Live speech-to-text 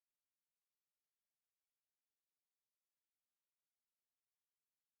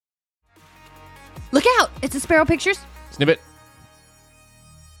Look out! It's a Sparrow Pictures. Snipit.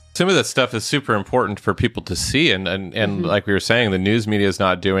 Some of that stuff is super important for people to see, and like we were saying, the news media is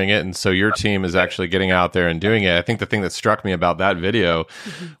not doing it, and so your team is actually getting out there and doing it. I think the thing that struck me about that video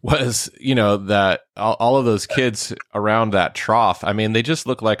was, that all of those kids around that trough, I mean, they just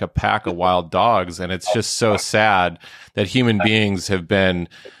look like a pack of wild dogs, and it's just so sad that human beings have been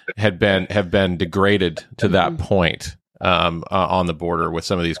degraded to that point on the border with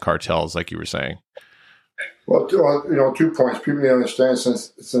some of these cartels, like you were saying. Well, 2 points. People need to understand,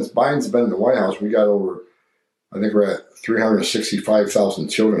 since Biden's been in the White House, we got over, I think we're at 365,000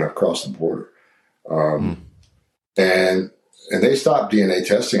 children across the border. And they stopped DNA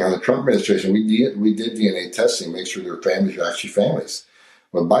testing. On the Trump administration, we did DNA testing, make sure their families are actually families.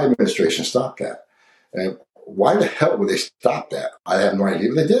 But Biden administration stopped that. And why the hell would they stop that? I have no idea,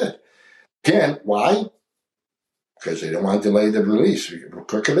 but they did. Again, why? Because they don't want to delay the release. The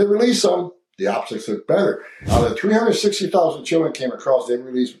quicker they release them, the optics look better. Out of the 360,000 children came across, they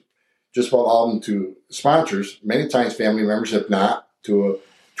released just about all of them to sponsors, many times family members, if not to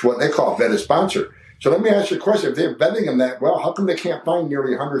what they call vetted sponsor. So let me ask you a question. If they're vetting them that well, how come they can't find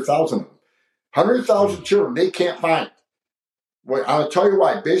nearly 100,000 of them? 100,000 children they can't find. Well, I'll tell you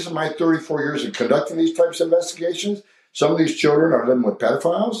why. Based on my 34 years of conducting these types of investigations, some of these children are living with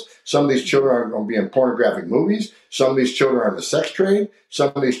pedophiles. Some of these children are going to be in pornographic movies. Some of these children are in the sex trade.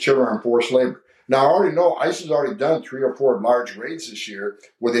 Some of these children are in forced labor. Now, I already know ICE has already done 3 or 4 large raids this year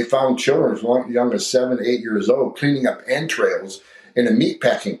where they found children as young as 7, 8 years old cleaning up entrails in a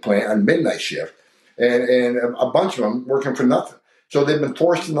meatpacking plant on midnight shift, and a bunch of them working for nothing. So they've been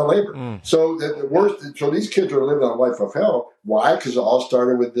forced into labor. So the worst. So these kids are living a life of hell. Why? Because it all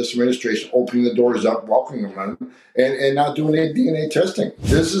started with this administration opening the doors up, welcoming them, and not doing any DNA testing.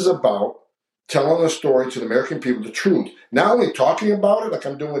 This is about telling a story to the American people, the truth. Not only talking about it, like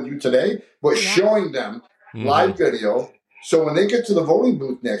I'm doing with you today, but showing them live video. So when they get to the voting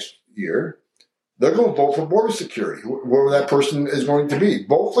booth next year, they're going to vote for border security, whoever that person is going to be.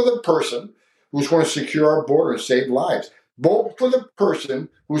 Vote for the person who's going to secure our border and save lives. Vote for the person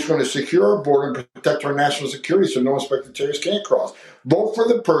who's going to secure our border and protect our national security so no unsuspected terrorists can't cross. Vote for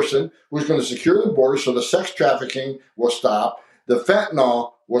the person who's going to secure the border so the sex trafficking will stop, the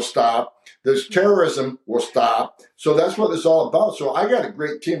fentanyl will stop, this terrorism will stop. So that's what it's all about. So I got a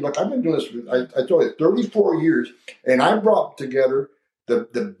great team. Look, I've been doing this for, I told you, 34 years, and I brought together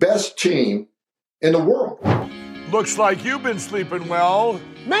the best team in the world. Looks like you've been sleeping well.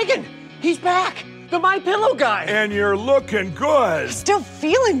 Megan, he's back. The MyPillow guy. And you're looking good. Still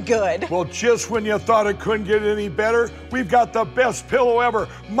feeling good. Well, just when you thought it couldn't get any better, we've got the best pillow ever,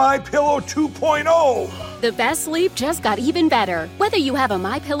 MyPillow 2.0. The best sleep just got even better. Whether you have a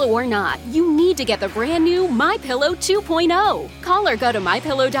MyPillow or not, you need to get the brand new MyPillow 2.0. Call or go to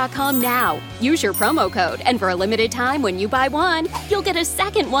MyPillow.com now. Use your promo code, and for a limited time when you buy one, you'll get a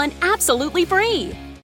second one absolutely free.